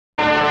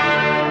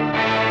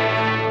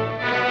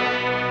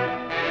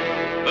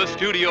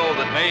studio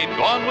that made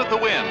Gone with the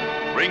Wind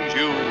brings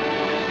you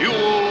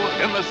Duel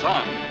in the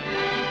Sun,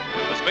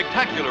 a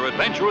spectacular,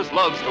 adventurous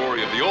love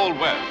story of the Old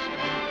West,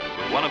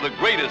 with one of the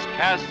greatest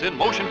casts in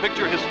motion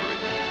picture history,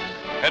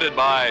 headed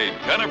by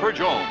Jennifer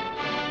Jones,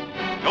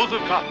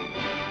 Joseph Cotten,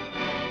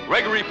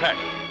 Gregory Peck.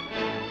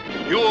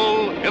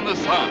 Duel in the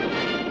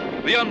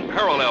Sun, the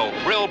unparalleled,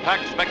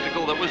 thrill-packed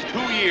spectacle that was 2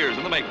 years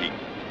in the making,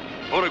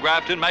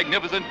 photographed in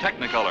magnificent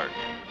Technicolor.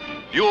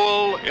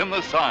 Duel in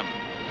the Sun,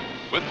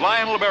 with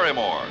Lionel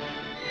Barrymore,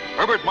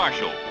 Herbert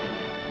Marshall,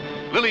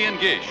 Lillian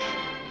Gish,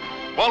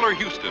 Walter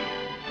Huston,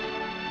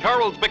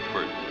 Charles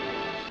Bickford.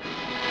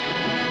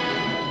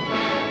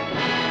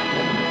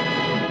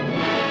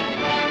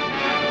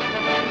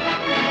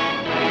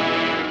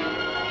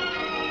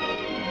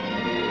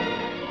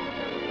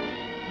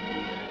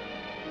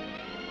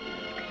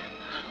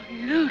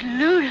 Loot,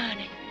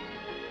 honey.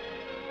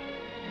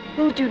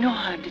 Won't do no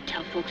harm to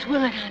tell folks,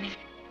 will it, honey?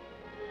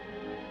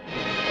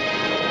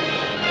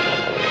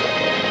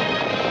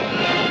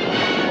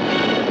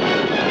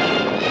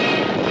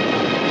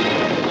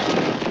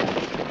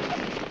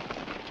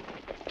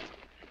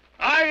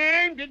 I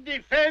aim to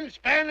defend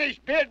Spanish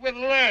Pit with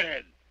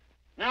lead.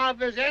 Now, if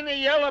there's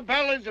any yellow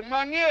bellies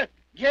among you,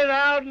 get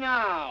out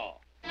now.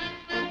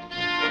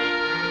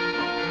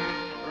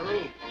 Earl,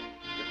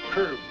 you're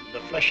curved in the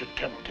flesh of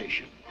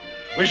temptation.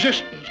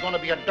 Resistance is going to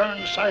be a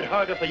darn sight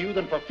harder for you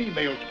than for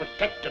females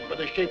protected by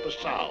the shape of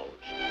sows.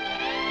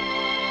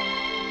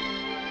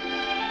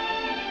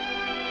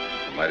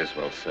 You might as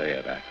well say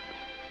it.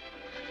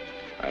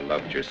 I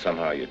loved you.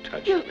 Somehow you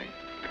touched me.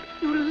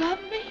 You love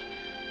me?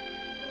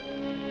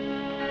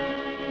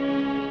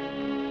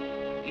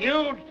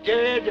 You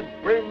dared to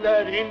bring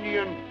that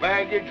Indian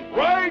baggage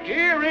right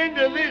here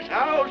into this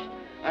house,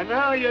 and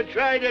now you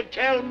try to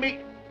tell me.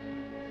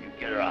 You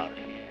get her out of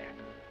here.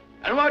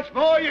 And what's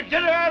more, you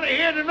get her out of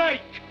here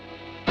tonight.